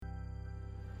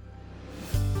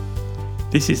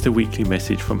This is the weekly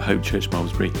message from Hope Church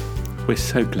Malmesbury. We're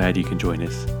so glad you can join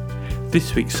us.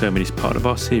 This week's sermon is part of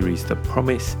our series, The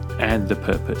Promise and the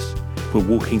Purpose. We're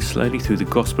walking slowly through the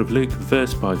Gospel of Luke,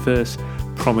 verse by verse,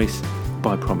 promise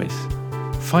by promise.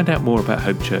 Find out more about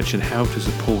Hope Church and how to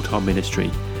support our ministry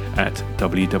at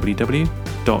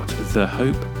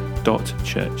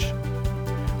www.thehope.church.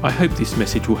 I hope this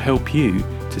message will help you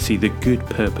to see the good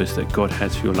purpose that God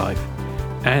has for your life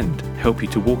and help you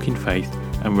to walk in faith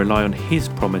and rely on His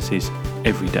promises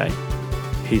every day.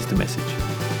 Here's the message.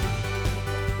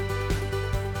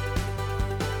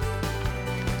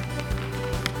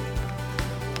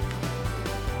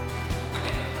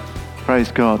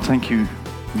 Praise God. Thank you,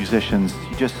 musicians.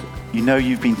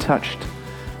 You've been touched.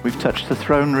 We've touched the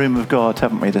throne room of God,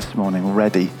 haven't we, this morning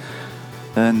already?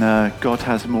 And God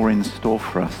has more in store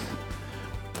for us.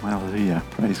 Hallelujah.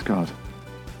 Praise God.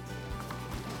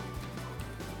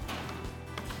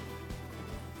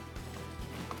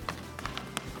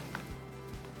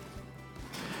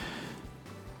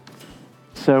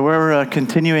 So we're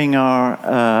continuing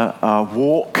our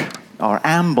walk, our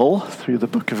amble through the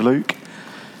book of Luke.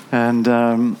 And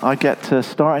I get to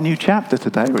start a new chapter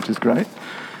today, which is great.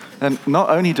 And not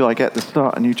only do I get to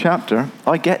start a new chapter,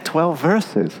 I get 12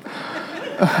 verses.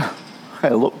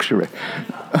 A luxury.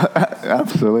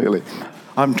 Absolutely.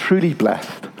 I'm truly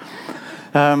blessed.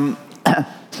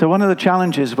 So one of the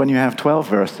challenges when you have 12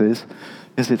 verses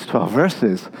is it's 12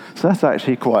 verses. So that's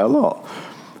actually quite a lot.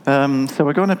 So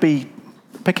we're going to be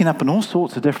picking up on all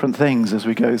sorts of different things as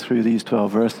we go through these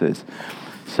 12 verses.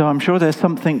 So I'm sure there's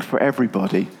something for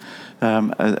everybody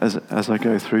as I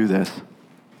go through this.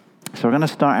 So we're going to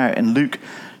start out in Luke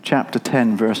chapter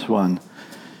 10, verse 1.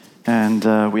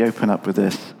 And we open up with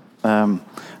this.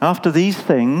 After these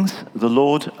things, the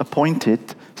Lord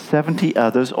appointed 70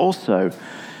 others also,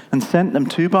 and sent them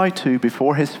 2 by 2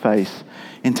 before his face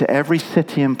into every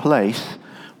city and place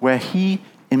where he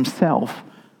himself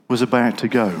was about to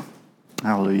go.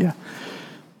 Hallelujah.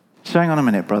 So hang on a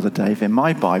minute, Brother Dave. In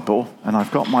my Bible, and I've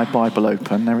got my Bible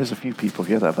open, there is a few people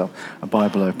here that have a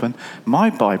Bible open. My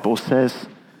Bible says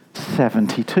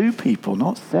 72 people,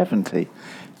 not 70.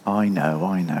 I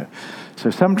know. So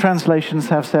some translations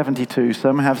have 72,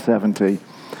 some have 70.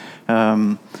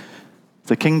 The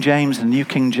King James, the New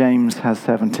King James has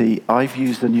 70. I've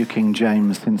used the New King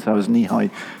James since I was knee-high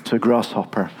to a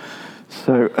grasshopper.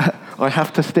 So I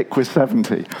have to stick with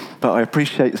 70, but I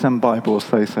appreciate some Bibles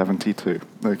say 72.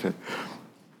 Okay.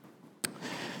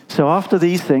 So after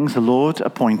these things, the Lord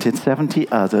appointed 70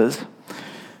 others.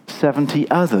 So 70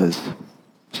 others.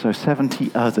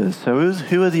 So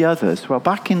who are the others? Well,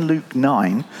 back in Luke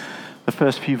 9, the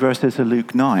first few verses of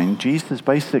Luke 9, Jesus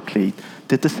basically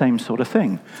did the same sort of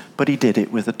thing, but he did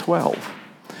it with the 12.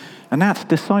 And that's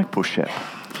discipleship.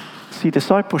 See,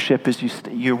 discipleship is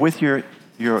you're with your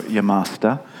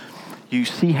master, you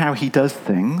see how he does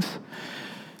things,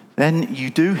 then you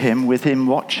do him with him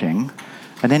watching,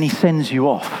 and then he sends you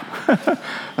off.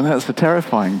 And that's the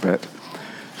terrifying bit.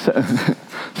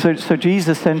 So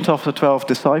Jesus sent off the 12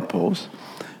 disciples,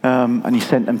 and he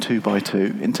sent them 2 by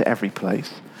 2 into every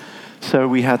place. So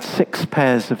we had 6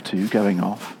 pairs of 2 going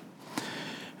off.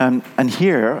 And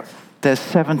here, there's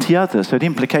 70 others. So the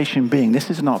implication being, this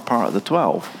is not part of the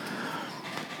 12.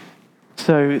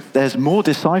 So there's more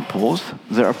disciples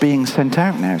that are being sent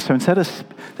out now. So instead of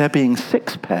there being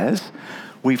 6 pairs,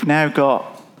 we've now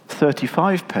got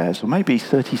 35 pairs, or maybe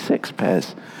 36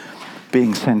 pairs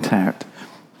being sent out,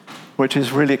 which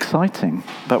is really exciting.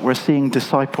 But we're seeing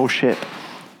discipleship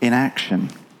in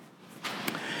action.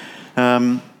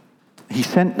 He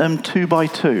sent them 2 by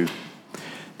 2.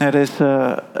 Now there's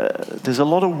a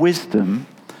lot of wisdom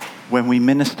when we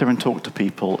minister and talk to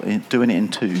people, doing it in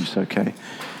twos, okay?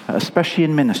 Especially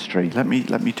in ministry. Let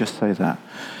me just say that.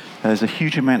 There's a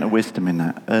huge amount of wisdom in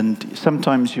that. And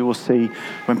sometimes you will see,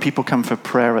 when people come for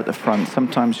prayer at the front,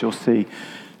 sometimes you'll see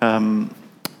 2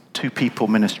 people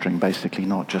ministering, basically,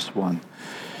 not just one.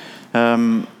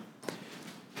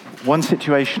 One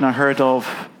situation I heard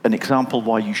of, an example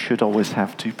why you should always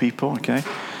have 2 people, okay?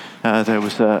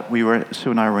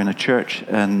 Sue and I were in a church,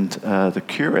 and the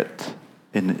curate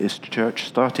in his church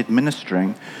started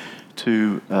ministering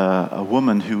to a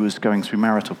woman who was going through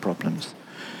marital problems.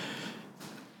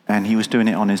 And he was doing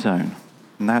it on his own.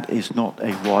 And that is not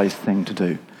a wise thing to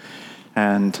do.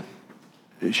 And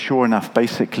sure enough,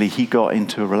 basically, he got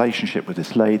into a relationship with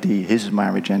this lady. His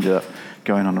marriage ended up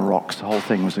going on the rocks. The whole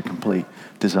thing was a complete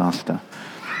disaster.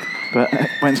 But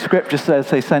when Scripture says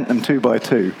they sent them 2 by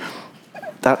 2,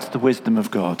 that's the wisdom of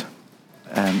God.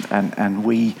 And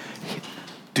we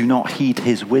do not heed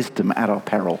his wisdom at our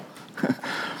peril.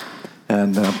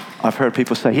 And I've heard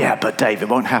people say, yeah, but Dave, it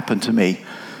won't happen to me.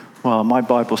 Well, my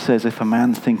Bible says, if a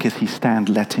man thinketh he stand,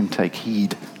 let him take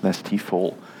heed lest he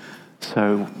fall.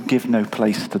 So give no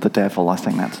place to the devil. I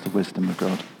think that's the wisdom of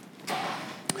God.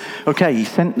 Okay, he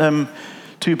sent them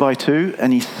 2 by 2,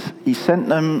 and he sent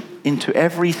them into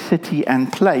every city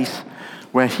and place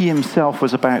where he himself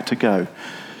was about to go.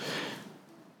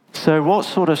 So what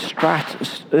sort of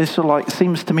this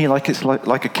seems to me like it's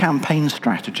like a campaign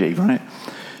strategy, right?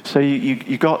 So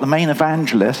you got the main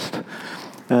evangelist,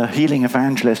 healing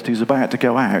evangelist who's about to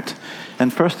go out.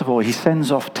 And first of all, he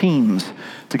sends off teams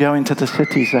to go into the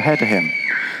cities ahead of him.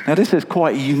 Now, this is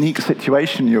quite a unique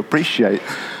situation, you appreciate,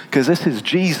 because this is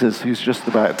Jesus who's just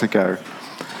about to go.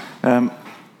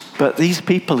 But these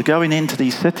people are going into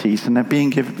these cities and they're being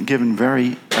given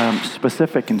very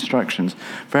specific instructions,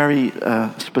 very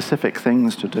specific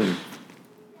things to do.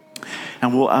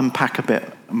 And we'll unpack a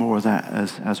bit more of that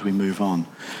as we move on.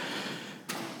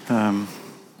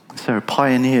 So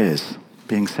pioneers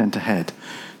being sent ahead.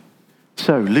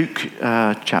 So Luke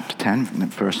chapter 10,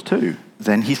 verse 2.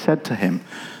 Then he said to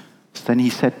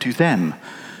them,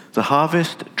 the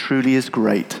harvest truly is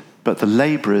great, but the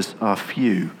laborers are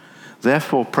few.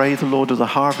 Therefore pray the Lord of the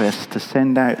harvest to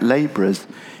send out laborers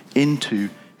into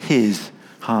his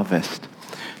harvest.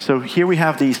 So here we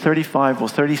have these 35 or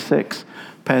 36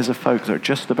 pairs of folk that are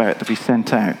just about to be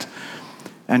sent out.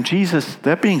 And Jesus,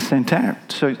 they're being sent out.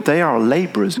 So they are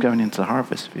laborers going into the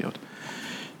harvest field.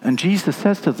 And Jesus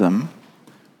says to them,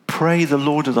 pray the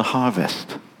Lord of the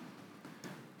harvest.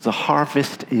 The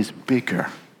harvest is bigger.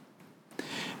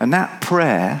 And that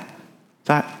prayer,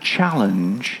 that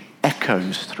challenge,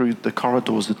 echoes through the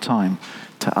corridors of time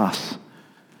to us.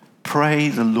 Pray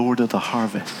the Lord of the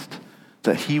harvest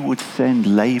that he would send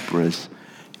laborers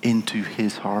into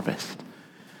his harvest.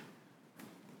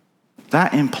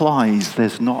 That implies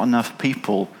there's not enough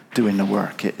people doing the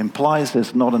work. It implies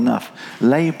there's not enough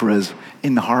laborers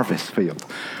in the harvest field.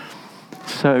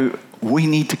 So we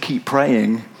need to keep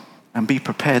praying and be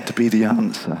prepared to be the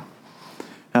answer.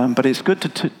 But it's good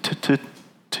to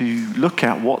look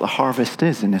at what the harvest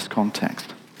is in this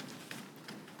context.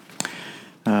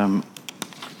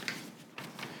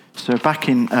 So back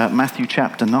in Matthew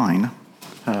chapter 9,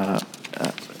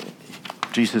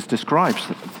 Jesus describes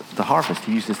the harvest.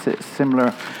 He uses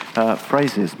similar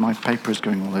phrases. My paper is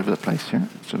going all over the place here,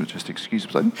 so just excuse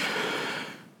me.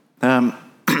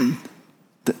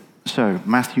 So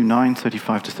Matthew 9,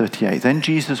 35 to 38. Then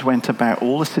Jesus went about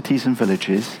all the cities and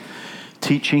villages,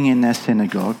 teaching in their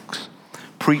synagogues,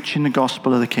 preaching the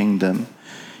gospel of the kingdom,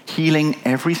 healing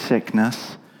every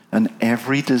sickness and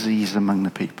every disease among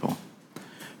the people.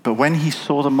 But when he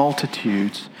saw the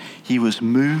multitudes, he was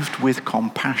moved with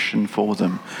compassion for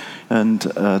them. And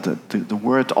the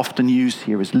word often used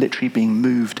here is literally being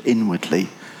moved inwardly,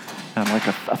 like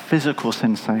a physical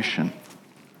sensation.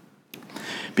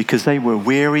 Because they were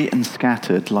weary and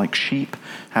scattered like sheep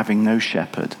having no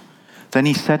shepherd. Then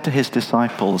he said to his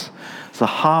disciples, the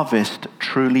harvest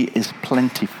truly is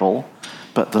plentiful,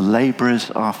 but the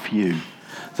laborers are few.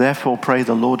 Therefore pray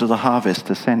the Lord of the harvest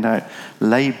to send out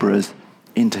laborers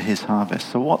into his harvest.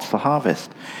 So what's the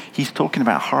harvest? He's talking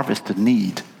about harvested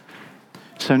need.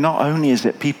 So not only is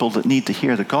it people that need to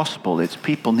hear the gospel, it's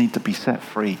people need to be set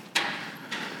free.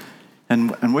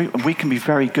 And we can be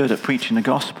very good at preaching the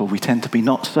gospel. We tend to be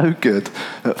not so good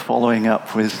at following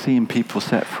up with seeing people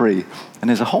set free. And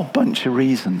there's a whole bunch of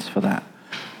reasons for that.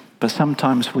 But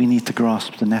sometimes we need to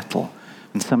grasp the nettle.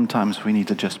 And sometimes we need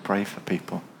to just pray for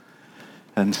people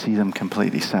and see them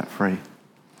completely set free.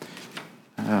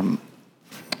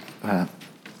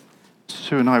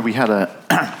 Sue and I, we had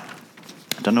I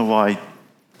don't know why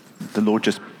the Lord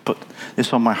just put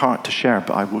this on my heart to share,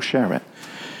 but I will share it.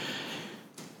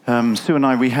 Sue and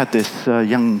I, we had this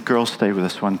young girl stay with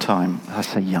us one time. I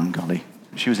say young, golly.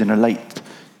 She was in her late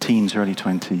teens, early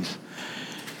 20s.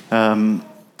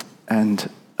 And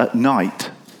at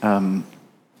night,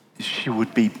 she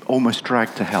would be almost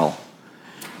dragged to hell.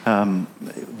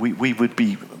 We would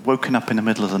be woken up in the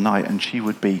middle of the night and she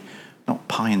would be not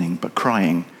pining, but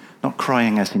crying. Not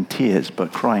crying as in tears,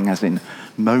 but crying as in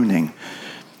moaning.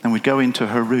 And we'd go into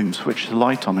her room, switch the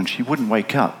light on, and she wouldn't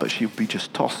wake up, but she would be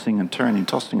just tossing and turning.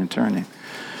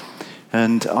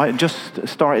 And I just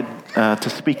started to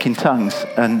speak in tongues,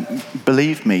 and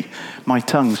believe me, my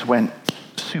tongues went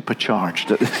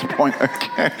supercharged at this point,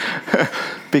 okay?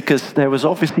 Because there was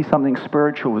obviously something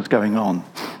spiritual was going on.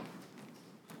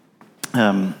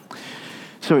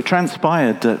 So it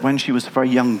transpired that when she was a very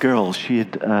young girl, she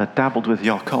had dabbled with the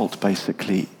occult,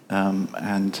 basically,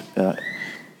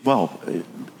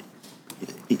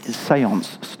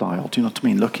 seance style, do you know what I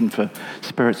mean? Looking for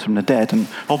spirits from the dead. And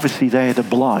obviously they had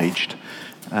obliged,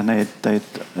 and they'd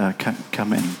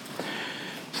come in.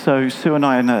 So Sue and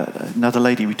I and another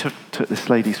lady, we took this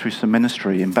lady through some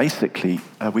ministry, and basically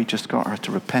we just got her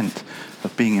to repent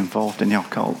of being involved in the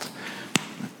occult.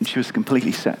 And she was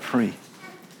completely set free.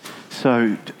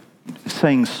 So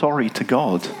saying sorry to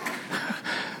God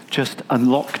just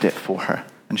unlocked it for her,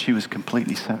 and she was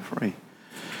completely set free.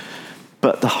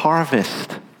 But the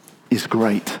harvest is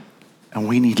great, and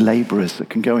we need laborers that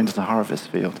can go into the harvest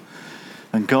field.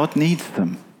 And God needs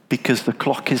them because the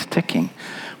clock is ticking.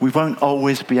 We won't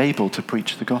always be able to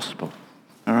preach the gospel,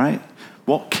 all right?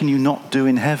 What can you not do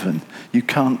in heaven? You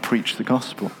can't preach the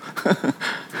gospel.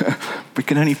 We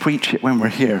can only preach it when we're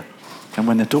here. And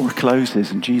when the door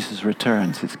closes and Jesus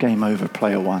returns, it's game over,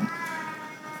 player one.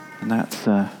 And that's,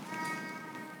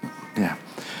 yeah.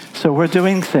 So we're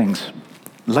doing things.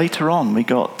 Later on, we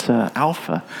got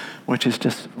Alpha, which is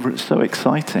just so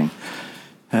exciting.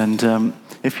 And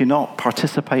if you're not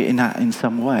participating in that in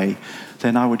some way,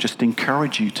 then I would just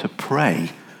encourage you to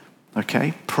pray,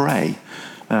 okay? Pray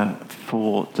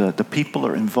for the people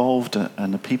that are involved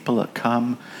and the people that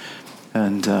come.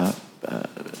 And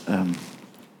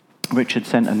Richard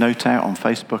sent a note out on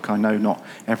Facebook. I know not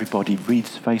everybody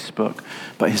reads Facebook,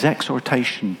 but his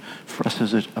exhortation for us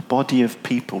as a body of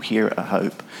people here at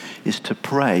Hope is to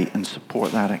pray and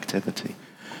support that activity.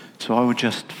 So I would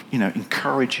just,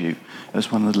 encourage you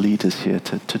as one of the leaders here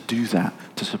to do that,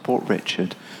 to support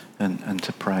Richard and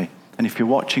to pray. And if you're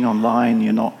watching online,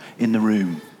 you're not in the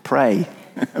room, pray.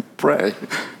 Pray.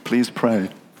 Please pray.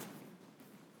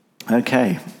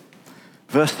 Okay.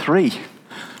 Verse 3.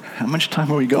 How much time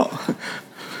have we got?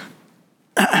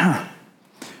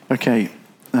 Okay,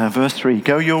 verse 3.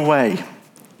 Go your way.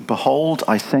 Behold,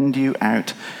 I send you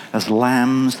out as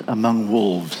lambs among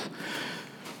wolves.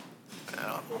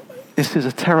 This is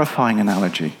a terrifying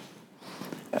analogy.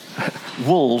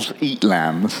 Wolves eat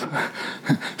lambs.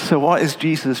 So what is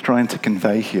Jesus trying to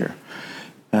convey here?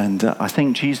 And I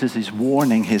think Jesus is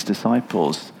warning his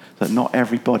disciples that not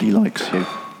everybody likes you.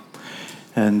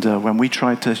 And when we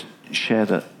try to share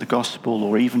the gospel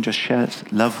or even just share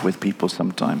love with people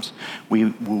sometimes, we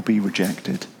will be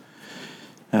rejected.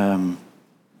 And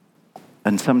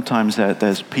sometimes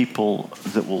there's people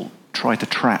that will try to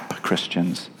trap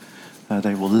Christians.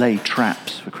 They will lay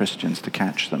traps for Christians to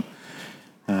catch them.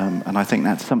 And I think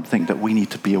that's something that we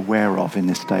need to be aware of in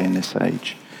this day and this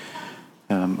age.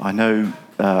 I know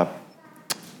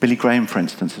Billy Graham, for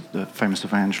instance, the famous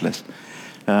evangelist,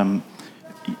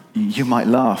 you might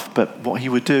laugh, but what he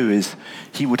would do is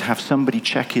he would have somebody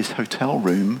check his hotel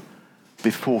room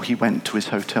before he went to his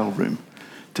hotel room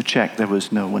to check there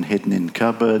was no one hidden in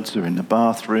cupboards or in the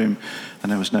bathroom,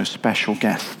 and there was no special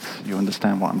guests. You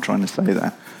understand what I'm trying to say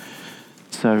there?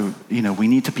 So, we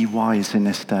need to be wise in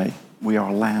this day. We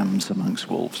are lambs amongst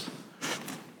wolves.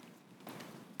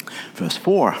 Verse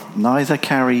 4,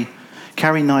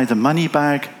 carry neither money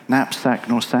bag, knapsack,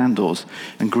 nor sandals,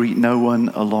 and greet no one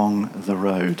along the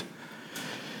road.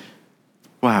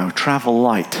 Wow, travel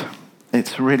light.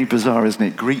 It's really bizarre, isn't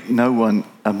it? Greet no one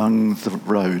among the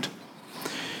road.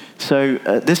 So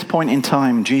at this point in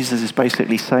time, Jesus is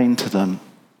basically saying to them,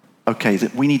 okay,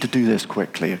 that we need to do this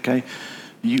quickly, okay?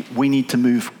 We need to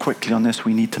move quickly on this.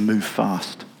 We need to move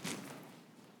fast.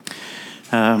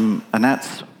 And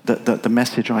that's the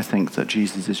message I think that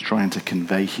Jesus is trying to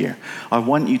convey here. I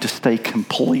want you to stay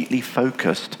completely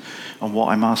focused on what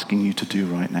I'm asking you to do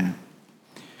right now.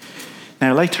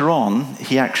 Now, later on,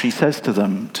 he actually says to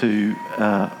them to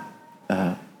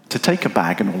take a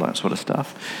bag and all that sort of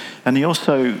stuff. And he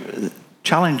also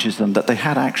challenges them that they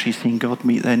had actually seen God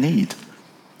meet their need.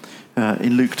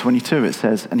 In Luke 22, it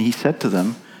says, and he said to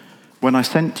them, when I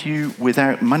sent you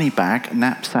without money bag,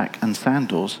 knapsack, and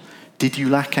sandals, did you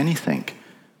lack anything?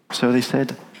 So they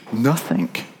said, nothing.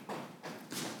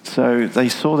 So they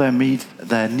saw their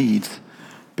needs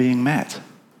being met,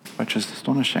 which is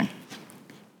astonishing.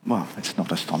 Well, it's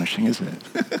not astonishing, is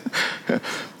it?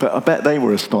 But I bet they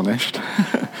were astonished.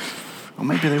 Or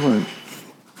maybe they weren't.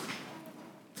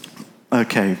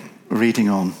 Okay, reading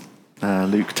on.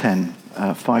 Luke 10,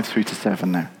 5 through to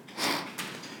 7 now.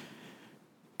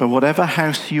 But whatever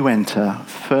house you enter,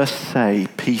 first say,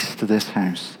 peace to this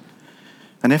house.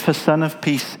 And if a son of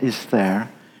peace is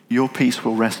there, your peace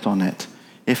will rest on it.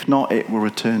 If not, it will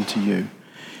return to you.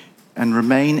 And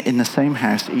remain in the same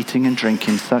house, eating and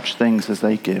drinking such things as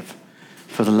they give.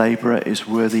 For the laborer is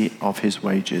worthy of his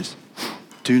wages.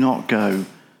 Do not go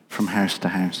from house to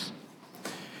house.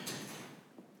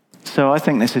 So I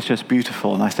think this is just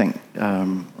beautiful, and I think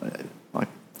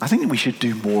we should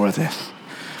do more of this.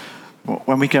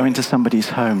 when we go into somebody's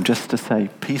home, just to say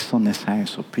peace on this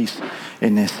house or peace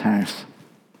in this house.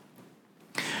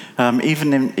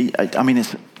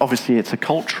 It's obviously it's a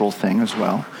cultural thing as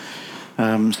well.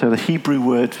 So the Hebrew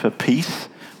word for peace,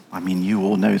 you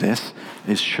all know this,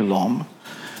 is shalom.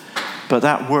 But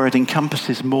that word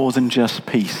encompasses more than just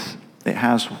peace. It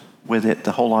has with it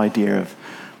the whole idea of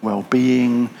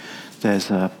well-being.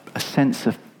 There's a sense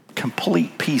of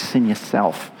complete peace in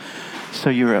yourself. So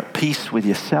you're at peace with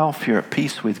yourself, you're at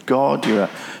peace with God, you're at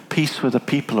peace with the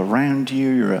people around you,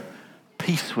 you're at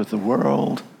peace with the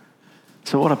world.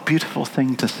 So what a beautiful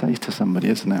thing to say to somebody,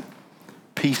 isn't it?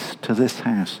 Peace to this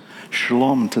house,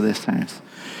 shalom to this house.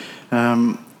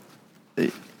 I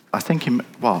think in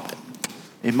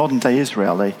modern day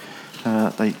Israel, they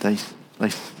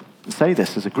say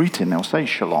this as a greeting. They'll say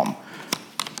shalom.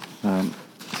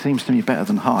 Seems to me better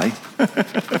than hi.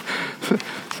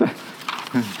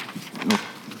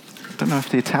 I don't know if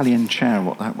the Italian chair,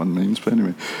 what that one means, but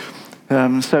anyway.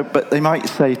 But they might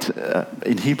say,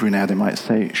 in Hebrew now, they might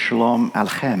say shalom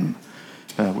alechem,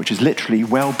 which is literally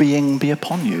well-being be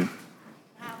upon you.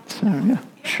 So, yeah,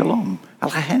 shalom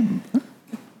alechem.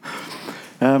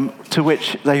 To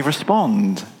which they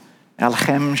respond,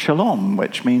 alechem shalom,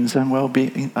 which means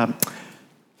well-being,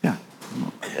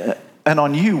 and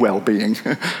on you well-being,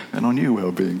 and on you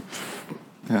well-being.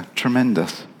 Yeah,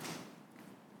 tremendous.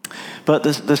 But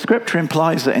the scripture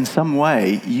implies that in some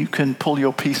way you can pull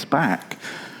your peace back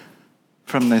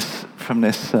from this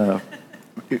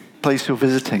place you're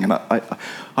visiting. And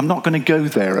I'm not going to go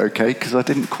there, okay, because I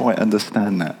didn't quite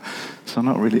understand that. So I'm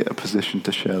not really at a position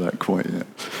to share that quite yet.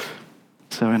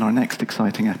 So in our next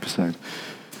exciting episode.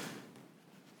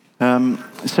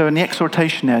 So in the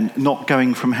exhortation then, not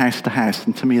going from house to house,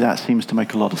 and to me that seems to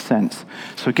make a lot of sense.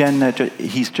 So again,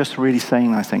 he's just really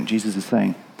saying, I think Jesus is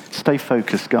saying, stay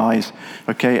focused, guys.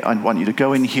 Okay, I want you to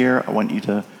go in here. I want you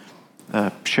to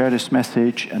share this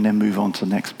message and then move on to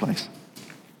the next place.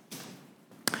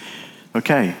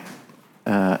 Okay,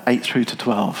 8 through to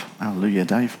 12. Hallelujah,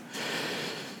 Dave.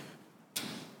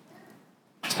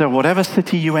 So whatever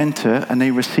city you enter and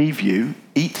they receive you,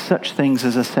 eat such things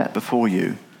as are set before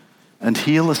you, and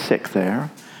heal the sick there,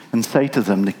 and say to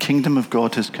them, the kingdom of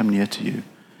God has come near to you.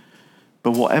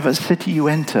 But whatever city you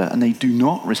enter and they do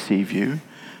not receive you,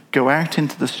 go out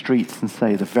into the streets and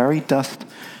say, the very dust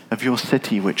of your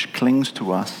city which clings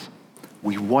to us,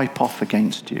 we wipe off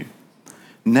against you.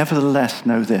 Nevertheless,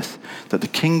 know this, that the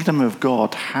kingdom of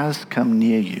God has come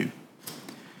near you.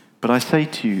 But I say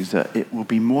to you that it will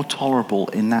be more tolerable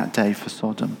in that day for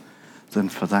Sodom than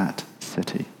for that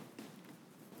city.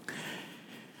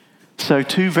 So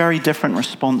two very different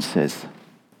responses,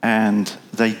 and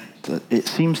it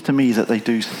seems to me that they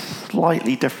do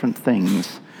slightly different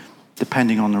things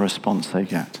depending on the response they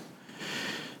get.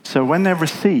 So when they're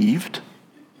received,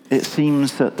 it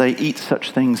seems that they eat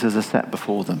such things as are set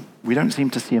before them. We don't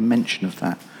seem to see a mention of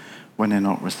that when they're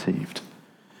not received.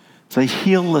 They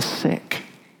heal the sick.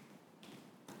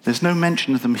 There's no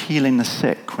mention of them healing the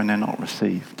sick when they're not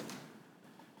received.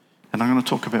 And I'm going to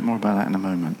talk a bit more about that in a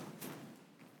moment.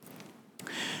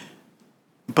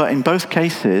 But in both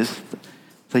cases,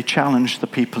 they challenge the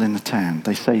people in the town.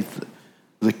 They say,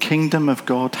 the kingdom of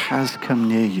God has come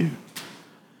near you.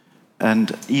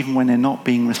 And even when they're not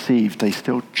being received, they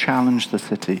still challenge the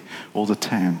city or the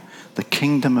town. The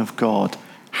kingdom of God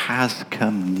has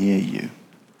come near you.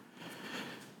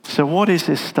 So what is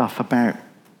this stuff about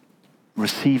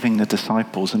receiving the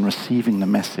disciples and receiving the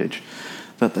message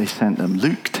that they sent them?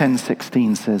 Luke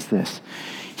 10:16 says this,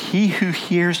 he who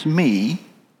hears you,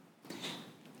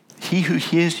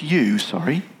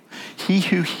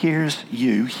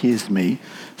 hears me.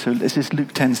 So this is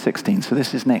Luke 10:16. So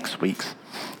this is next week's.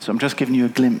 So I'm just giving you a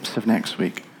glimpse of next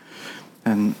week.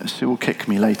 And Sue will kick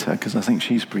me later because I think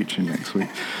she's preaching next week.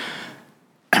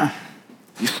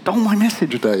 You stole my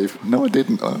message, Dave. No, I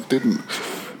didn't.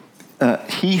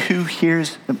 He who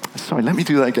hears... Sorry, let me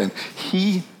do that again.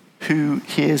 He who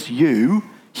hears you,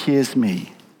 hears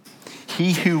me.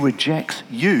 He who rejects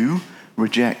you,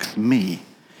 rejects me.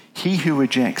 He who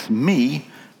rejects me,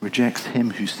 rejects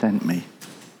him who sent me.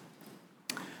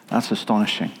 That's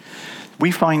astonishing. We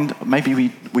find,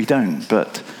 maybe we don't,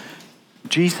 but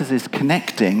Jesus is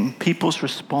connecting people's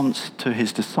response to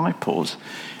his disciples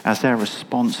as their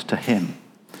response to him.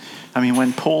 I mean,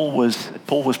 when Paul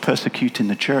was persecuting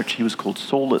the church, he was called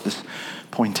Saul at this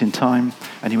point in time,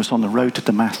 and he was on the road to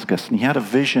Damascus, and he had a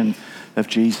vision of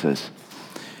Jesus.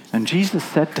 And Jesus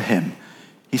said to him,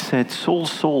 he said, Saul,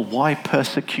 Saul, why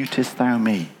persecutest thou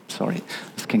me? Sorry,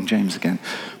 that's King James again.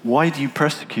 Why do you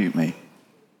persecute me?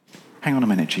 Hang on a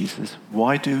minute, Jesus.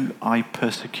 Why do I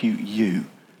persecute you?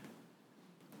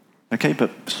 Okay,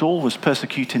 but Saul was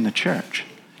persecuting the church.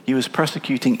 He was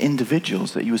persecuting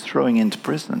individuals that he was throwing into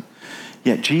prison.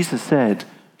 Yet Jesus said,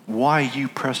 "Why are you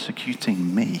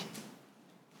persecuting me?"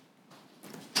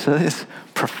 So this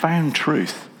profound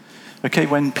truth. Okay,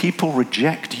 when people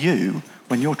reject you,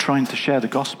 when you're trying to share the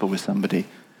gospel with somebody,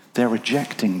 they're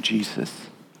rejecting Jesus.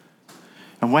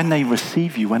 And when they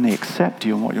receive you, when they accept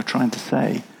you and what you're trying to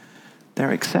say,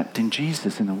 they're accepting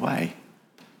Jesus in a way.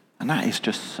 And that is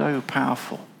just so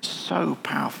powerful, so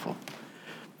powerful.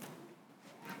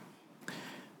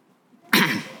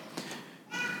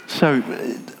 So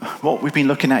what we've been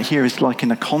looking at here is like in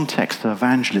the context of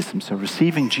evangelism. So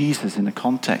receiving Jesus in the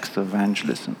context of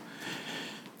evangelism.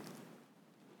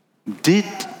 Did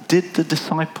the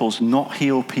disciples not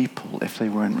heal people if they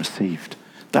weren't received?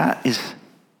 That is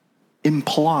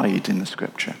implied in the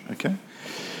scripture, okay?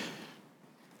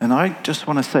 And I just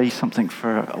want to say something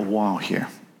for a while here.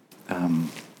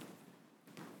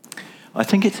 I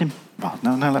think it's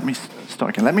let me start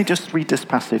again. Let me just read this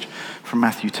passage from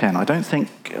Matthew 10. I don't think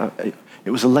it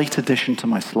was a late addition to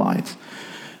my slides,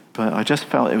 but I just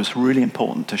felt it was really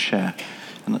important to share.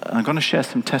 And I'm going to share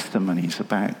some testimonies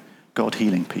about God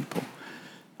healing people.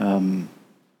 And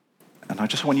I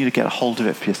just want you to get a hold of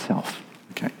it for yourself,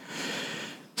 okay?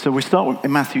 So we start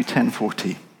in Matthew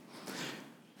 10:40.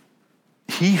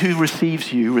 He who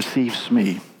receives you receives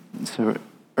me. And so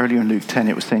earlier in Luke 10,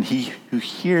 it was saying, he who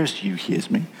hears you hears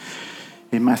me.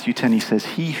 In Matthew 10, he says,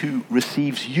 he who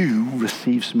receives you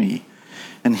receives me.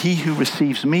 And he who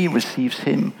receives me receives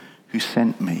him who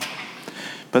sent me.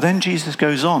 But then Jesus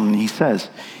goes on and he says,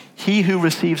 he who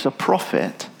receives a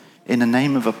prophet in the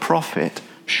name of a prophet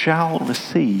shall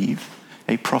receive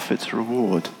a prophet's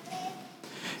reward.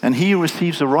 And he who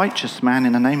receives a righteous man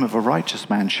in the name of a righteous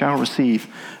man shall receive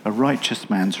a righteous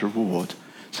man's reward.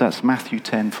 So that's Matthew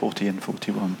 10:40 and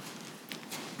 41.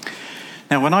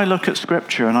 Now, when I look at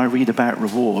scripture and I read about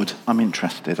reward, I'm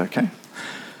interested, okay?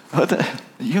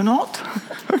 You're not?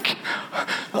 Okay.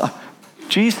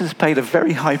 Jesus paid a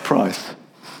very high price,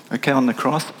 okay, on the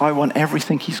cross. I want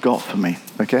everything he's got for me,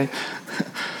 okay?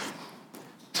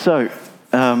 So,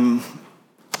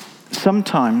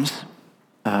 sometimes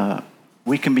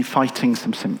we can be fighting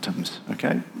some symptoms,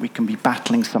 okay? We can be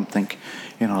battling something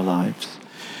in our lives.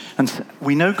 And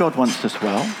we know God wants us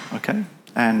well, okay?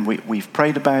 And we've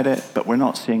prayed about it, but we're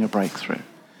not seeing a breakthrough.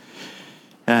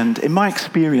 And in my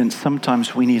experience,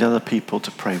 sometimes we need other people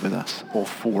to pray with us or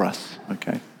for us,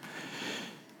 okay?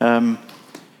 And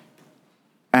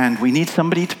we need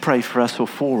somebody to pray for us or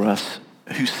for us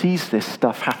who sees this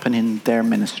stuff happen in their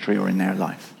ministry or in their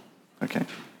life, okay?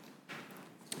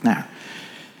 Now,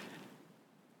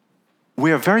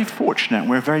 we are very fortunate,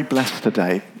 we're very blessed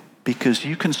today because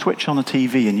you can switch on a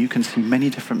TV and you can see many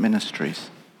different ministries.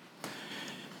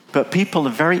 But people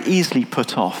are very easily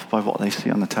put off by what they see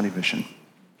on the television.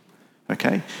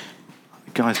 Okay?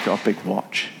 The guy's got a big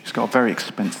watch. He's got a very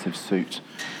expensive suit.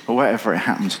 Or whatever it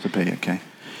happens to be, okay?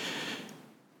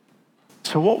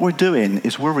 So what we're doing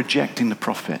is we're rejecting the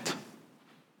prophet.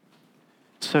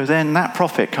 So then that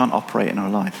prophet can't operate in our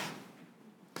life.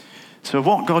 So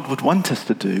what God would want us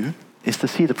to do is to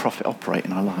see the prophet operate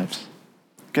in our lives.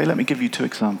 Okay, let me give you 2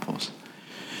 examples.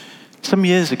 Some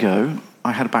years ago,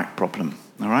 I had a back problem,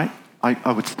 all right?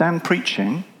 I would stand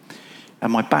preaching,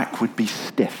 and my back would be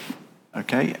stiff,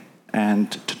 okay?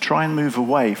 And to try and move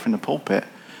away from the pulpit,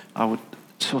 I would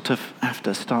sort of have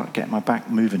to start getting my back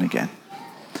moving again.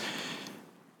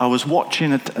 I was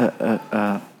watching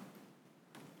a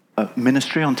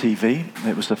ministry on TV.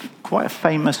 It was quite a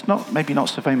famous, maybe not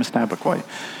so famous now, but quite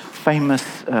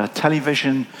famous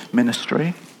television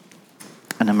ministry,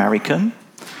 an American.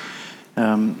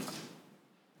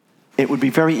 It would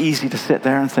be very easy to sit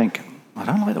there and think, I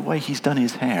don't like the way he's done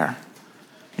his hair.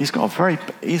 He's got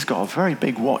a very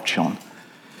big watch on.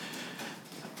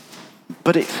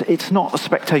 But it's not a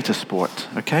spectator sport,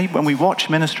 okay? When we watch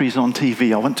ministries on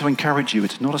TV, I want to encourage you,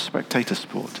 it's not a spectator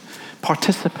sport.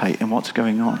 Participate in what's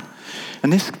going on.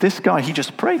 And this guy, he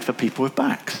just prayed for people with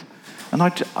backs. And I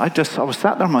was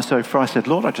sat there on my sofa, I said,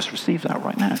 Lord, I just received that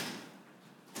right now.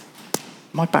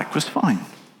 My back was fine,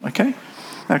 okay?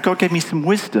 Now, God gave me some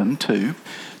wisdom too.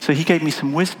 So he gave me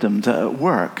some wisdom that at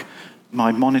work,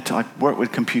 my monitor, I work with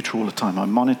a computer all the time, my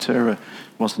monitor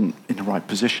wasn't in the right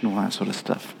position, all that sort of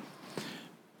stuff.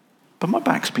 But my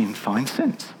back's been fine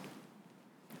since.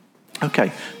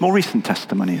 Okay, more recent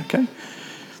testimony, okay?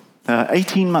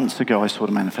 18 months ago, I saw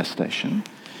the manifestation.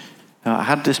 I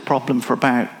had this problem for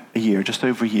about a year, just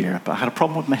over a year, but I had a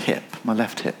problem with my hip, my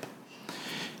left hip.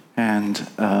 And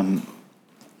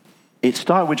it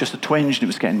started with just a twinge, and it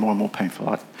was getting more and more painful.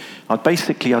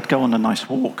 I'd go on a nice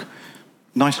walk,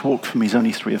 Nice walk for me is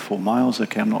only 3 or 4 miles.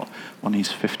 Okay, I'm not one of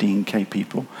these 15K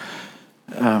people.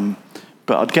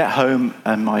 But I'd get home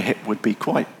and my hip would be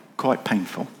quite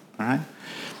painful. All right.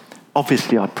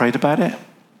 Obviously, I prayed about it.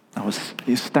 I was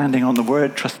standing on the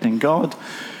Word, trusting God.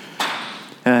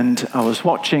 And I was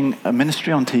watching a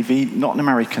ministry on TV, not an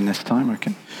American this time,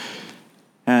 okay?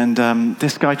 And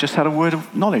this guy just had a word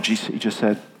of knowledge. He just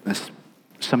said, "There's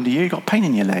somebody here, you got pain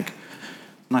in your leg."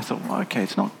 And I thought, well, okay,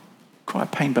 it's not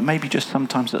quite pain, but maybe just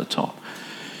sometimes at the top.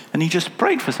 And he just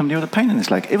prayed for somebody with a pain in his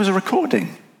leg. It was a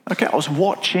recording, okay? I was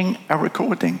watching a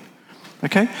recording,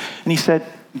 okay? And he said,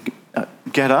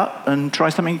 get up and try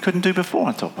something you couldn't do before.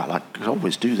 I thought, well, I could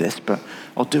always do this, but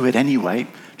I'll do it anyway,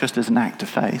 just as an act of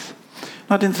faith.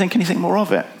 And I didn't think anything more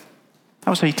of it. That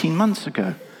was 18 months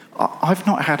ago. I've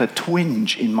not had a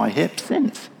twinge in my hip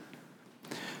since.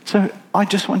 So I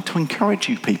just want to encourage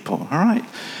you people, all right?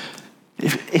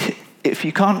 If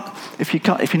you're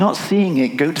not seeing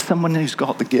it, go to someone who's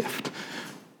got the gift.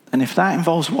 And if that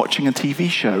involves watching a TV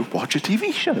show, watch a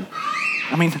TV show.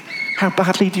 I mean, how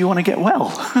badly do you want to get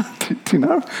well? do you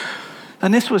know?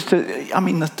 And this was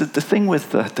the thing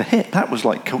with the hip, that was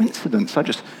like coincidence. I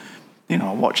just,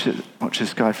 I watch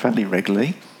this guy fairly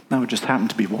regularly. And I would just happen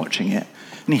to be watching it.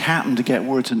 And he happened to get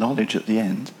words of knowledge at the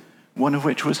end, one of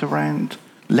which was around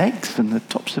legs and the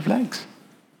tops of legs.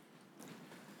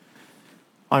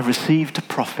 I received a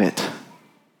prophet.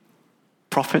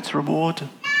 Prophet's reward.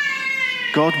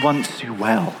 God wants you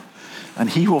well. And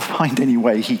he will find any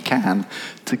way he can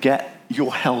to get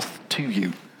your health to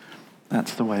you.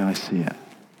 That's the way I see it.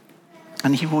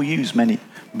 And he will use many,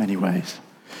 many ways.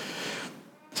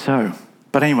 So,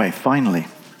 but anyway, finally,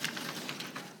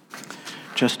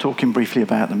 just talking briefly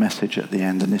about the message at the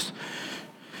end. And this.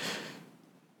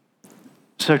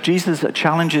 So Jesus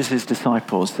challenges his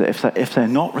disciples that if they're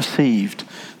not received,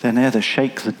 then they're to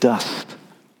shake the dust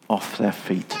off their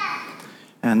feet.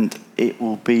 And it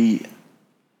will be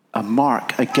a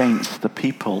mark against the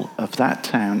people of that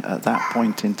town at that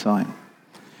point in time.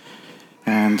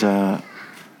 And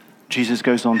Jesus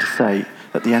goes on to say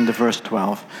at the end of verse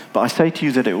 12, "But I say to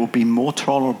you that it will be more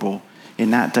tolerable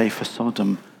in that day for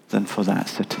Sodom than for that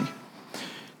city."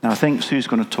 Now I think Sue's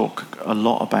going to talk a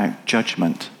lot about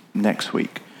judgment next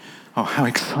week. Oh, how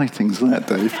exciting is that,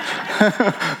 Dave?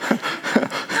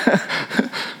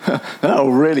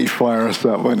 That'll really fire us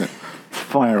up, won't it?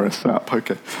 Fire us up,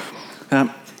 okay.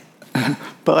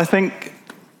 But I think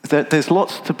that there's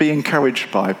lots to be encouraged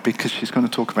by, because she's going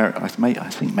to talk about, I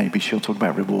think maybe she'll talk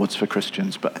about rewards for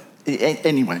Christians. But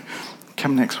anyway,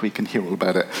 come next week and hear all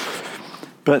about it.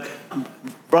 But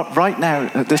right now,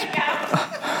 at this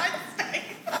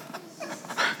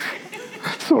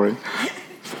sorry.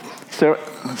 So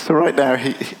right now,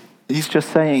 he's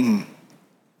just saying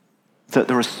that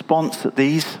the response that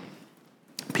these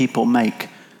people make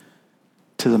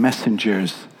to the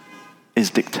messengers is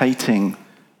dictating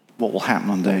what will happen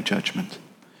on the day of judgment.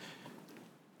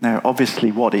 Now,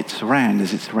 obviously, what it's around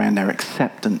their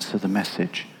acceptance of the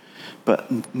message.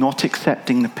 But not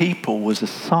accepting the people was a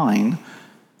sign,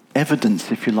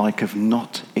 evidence, if you like, of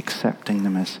not accepting the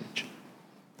message.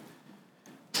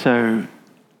 So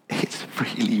it's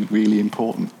really, really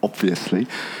important, obviously,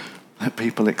 that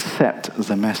people accept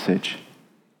the message,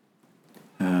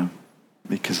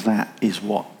 because that is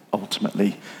what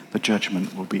ultimately the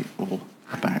judgment will be all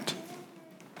about.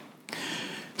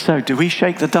 So, do we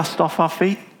shake the dust off our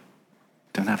feet?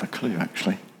 Don't have a clue,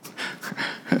 actually.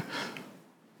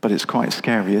 But it's quite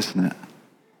scary, isn't it?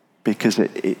 Because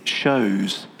it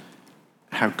shows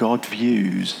how God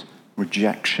views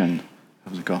rejection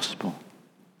of the gospel.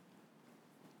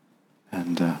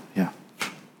 And, yeah.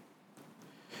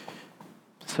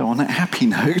 So on that happy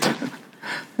note,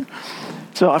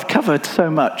 so I've covered so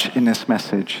much in this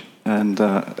message, and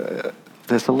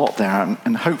there's a lot there,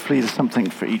 and hopefully there's something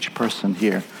for each person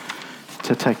here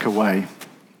to take away.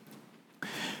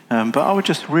 But I would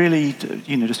just really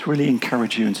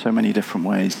encourage you in so many different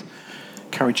ways.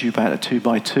 Encourage you about a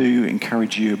 2x2,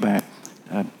 encourage you about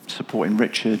supporting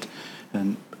Richard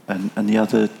and the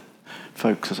other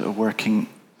folks that are working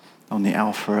on the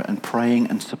Alpha, and praying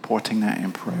and supporting that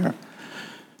in prayer.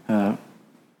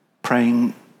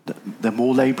 Praying that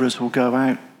more laborers will go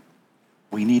out.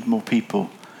 We need more people.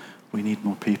 We need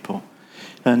more people.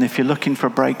 And if you're looking for a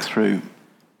breakthrough,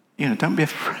 don't be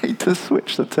afraid to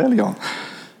switch the telly on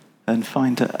and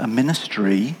find a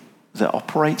ministry that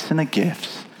operates in the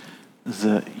gifts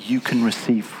that you can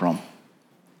receive from.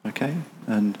 Okay?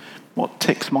 And what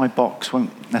ticks my box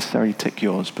won't necessarily tick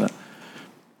yours, but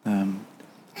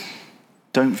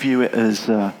don't view it as,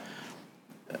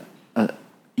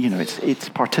 it's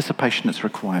participation that's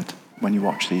required. when you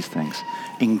watch these things.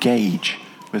 Engage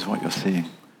with what you're seeing.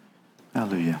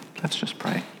 Hallelujah. Let's just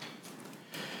pray.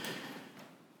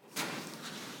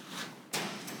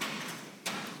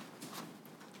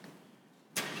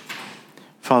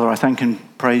 Father, I thank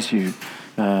and praise you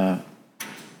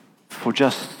for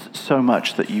just so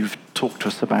much that you've talked to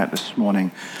us about this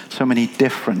morning, so many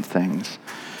different things.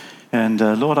 And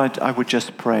Lord, I would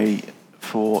just pray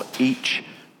for each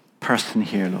person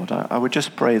here, Lord. I would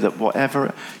just pray that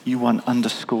whatever you want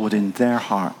underscored in their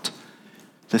heart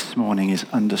this morning is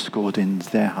underscored in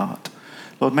their heart.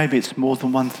 Lord, maybe it's more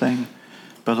than one thing,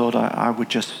 but Lord, I would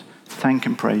just thank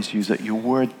and praise you that your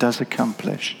word does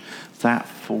accomplish that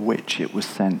for which it was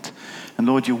sent. And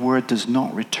Lord, your word does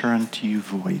not return to you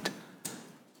void.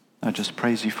 I just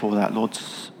praise you for that.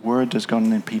 Lord's word has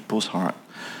gone in people's hearts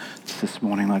this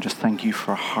morning. I just thank you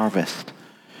for a harvest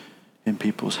in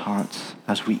people's hearts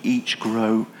as we each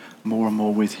grow more and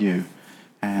more with you.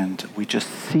 And we just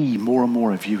see more and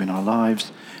more of you in our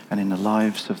lives and in the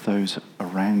lives of those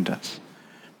around us.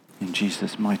 In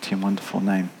Jesus' mighty and wonderful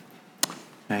name.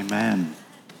 Amen.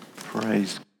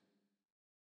 Praise God.